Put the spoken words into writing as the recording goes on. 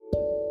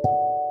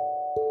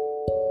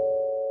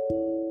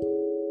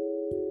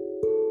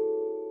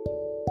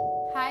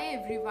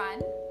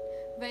everyone.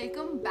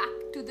 Welcome back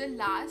to the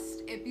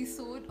last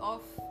episode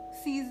of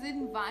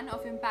season 1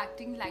 of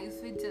Impacting Lives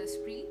with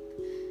Jaspreet.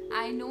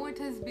 I know it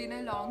has been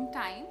a long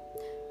time,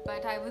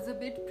 but I was a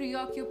bit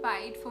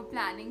preoccupied for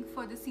planning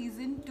for the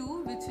season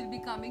 2, which will be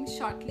coming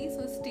shortly,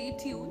 so stay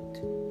tuned.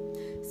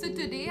 So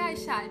today I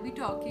shall be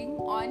talking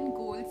on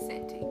goal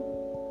setting.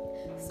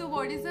 So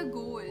what is a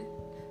goal?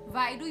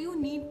 Why do you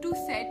need to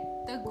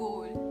set the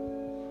goal?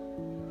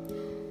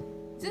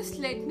 Just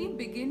let me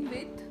begin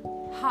with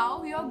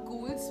how your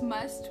goals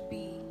must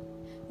be.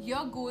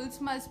 Your goals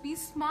must be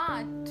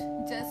smart,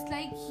 just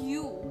like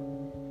you.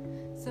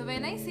 So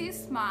when I say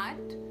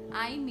smart,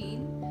 I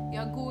mean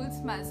your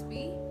goals must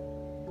be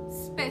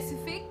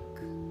specific,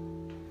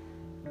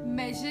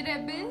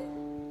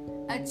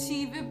 measurable,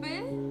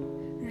 achievable,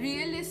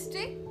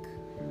 realistic,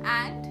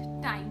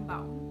 and time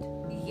bound.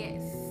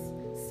 Yes,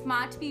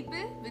 smart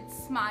people with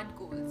smart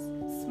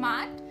goals.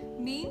 Smart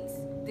means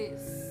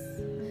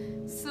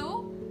this.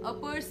 So a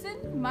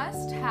person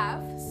must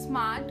have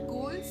smart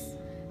goals,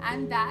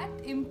 and that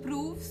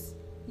improves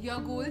your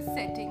goal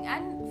setting.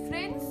 And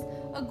friends,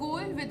 a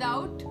goal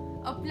without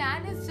a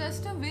plan is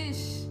just a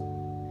wish.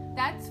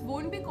 That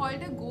won't be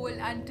called a goal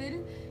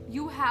until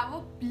you have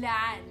a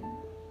plan.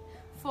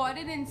 For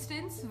an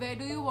instance, where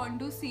do you want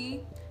to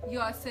see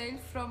yourself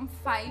from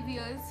 5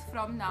 years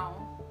from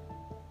now?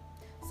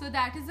 So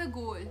that is a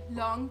goal,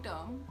 long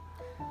term.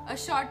 A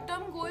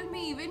short-term goal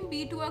may even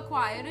be to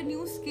acquire a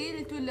new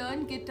skill, to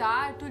learn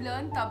guitar, to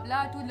learn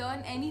tabla, to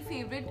learn any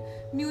favorite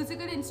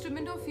musical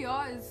instrument of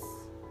yours,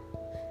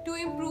 to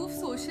improve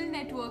social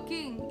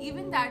networking.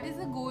 Even that is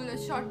a goal,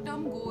 a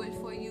short-term goal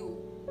for you.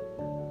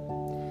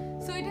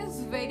 So it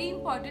is very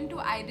important to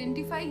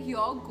identify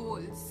your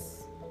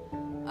goals.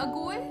 A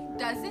goal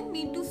doesn't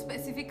need to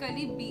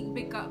specifically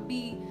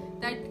be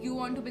that you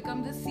want to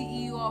become the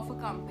CEO of a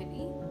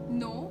company.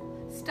 No,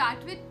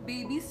 start with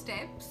baby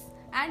steps.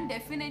 And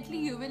definitely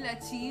you will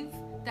achieve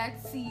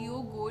that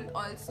CEO goal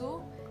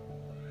also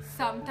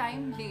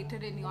sometime later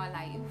in your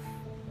life.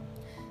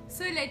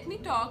 So let me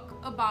talk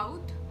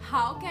about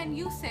how can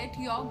you set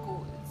your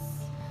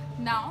goals.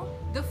 Now,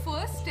 the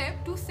first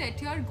step to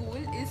set your goal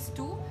is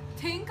to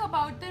think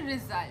about the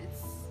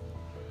results.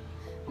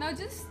 Now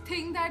just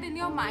think that in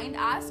your mind,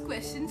 ask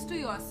questions to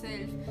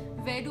yourself.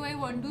 Where do I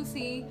want to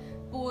see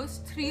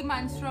post 3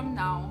 months from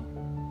now?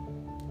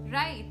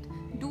 Right,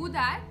 do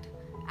that.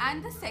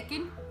 And the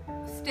second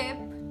step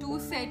to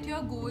set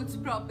your goals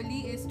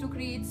properly is to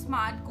create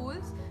smart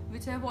goals,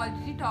 which I've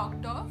already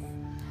talked of.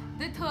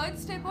 The third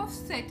step of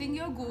setting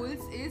your goals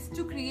is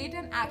to create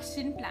an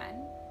action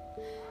plan.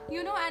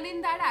 And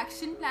in that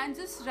action plan,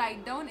 just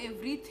write down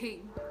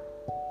everything.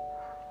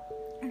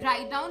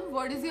 Write down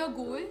what is your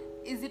goal.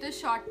 Is it a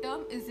short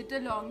term? Is it a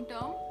long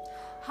term?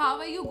 How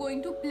are you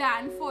going to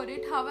plan for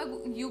it? How are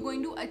you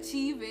going to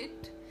achieve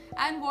it?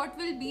 And what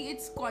will be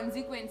its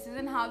consequences,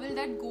 and how will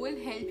that goal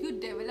help you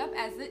develop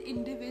as an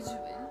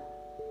individual?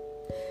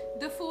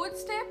 The fourth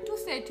step to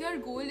set your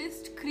goal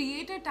is to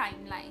create a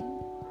timeline.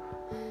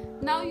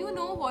 Now you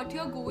know what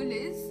your goal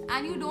is,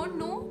 and you don't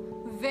know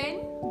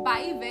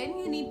by when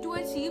you need to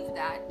achieve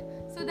that.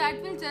 So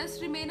that will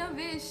just remain a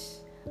wish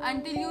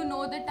until you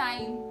know the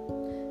time.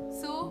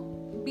 So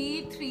be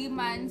it 3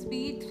 months,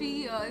 be it 3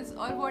 years,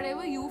 or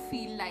whatever you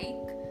feel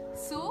like.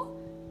 So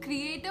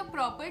create a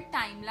proper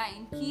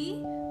timeline कि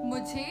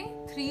मुझे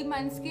 3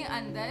 months के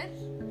अंदर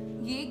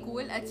ये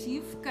goal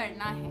achieve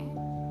करना है.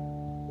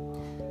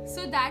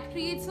 So that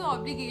creates an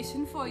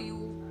obligation for you,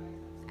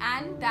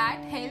 and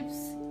that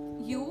helps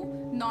you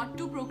not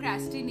to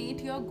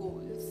procrastinate your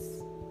goals.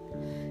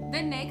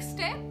 The next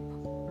step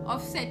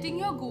of setting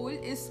your goal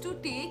is to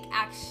take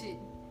action.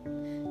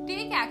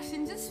 Take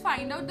action, just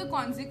find out the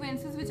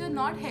consequences which are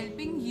not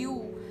helping you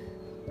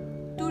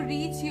to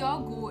reach your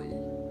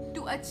goal,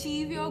 to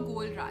achieve your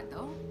goal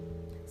rather.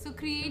 So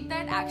create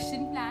that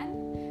action plan.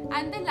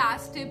 And the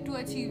last step to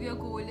achieve your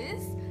goal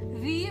is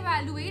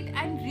reevaluate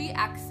and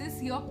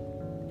re-access your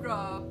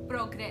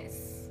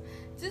progress.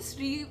 Just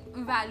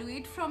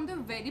reevaluate from the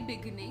very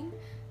beginning,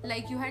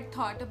 like you had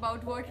thought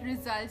about what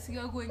results you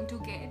are going to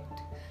get,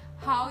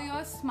 how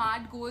your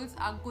smart goals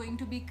are going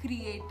to be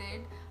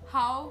created,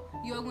 how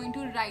you are going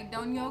to write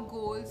down your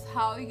goals,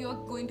 how you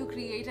are going to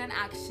create an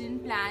action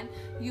plan,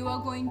 you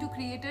are going to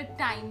create a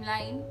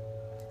timeline.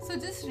 So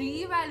just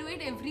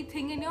reevaluate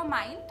everything in your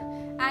mind,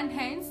 and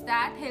hence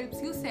that helps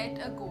you set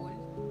a goal.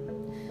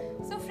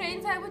 So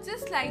friends, I would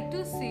just like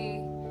to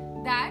say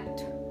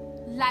that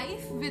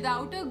life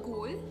without a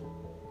goal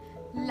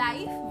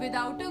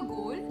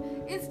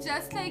is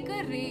just like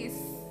a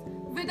race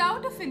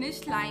without a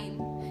finish line.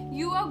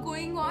 You are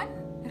going on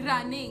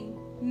running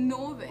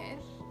nowhere.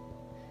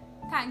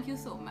 Thank you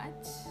so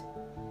much.